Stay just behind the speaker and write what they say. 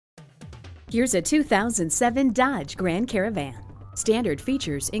Here's a 2007 Dodge Grand Caravan. Standard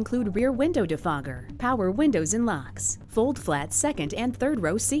features include rear window defogger, power windows and locks, fold-flat second and third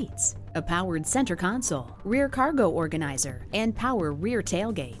row seats, a powered center console, rear cargo organizer, and power rear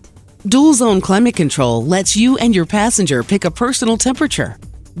tailgate. Dual zone climate control lets you and your passenger pick a personal temperature.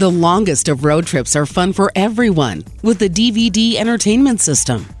 The longest of road trips are fun for everyone with the DVD entertainment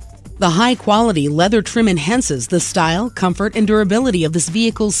system. The high-quality leather trim enhances the style, comfort, and durability of this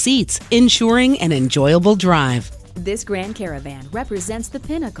vehicle's seats, ensuring an enjoyable drive. This Grand Caravan represents the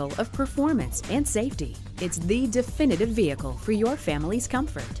pinnacle of performance and safety. It's the definitive vehicle for your family's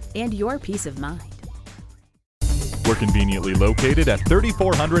comfort and your peace of mind. We're conveniently located at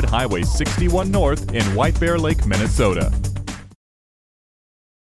 3400 Highway 61 North in White Bear Lake, Minnesota.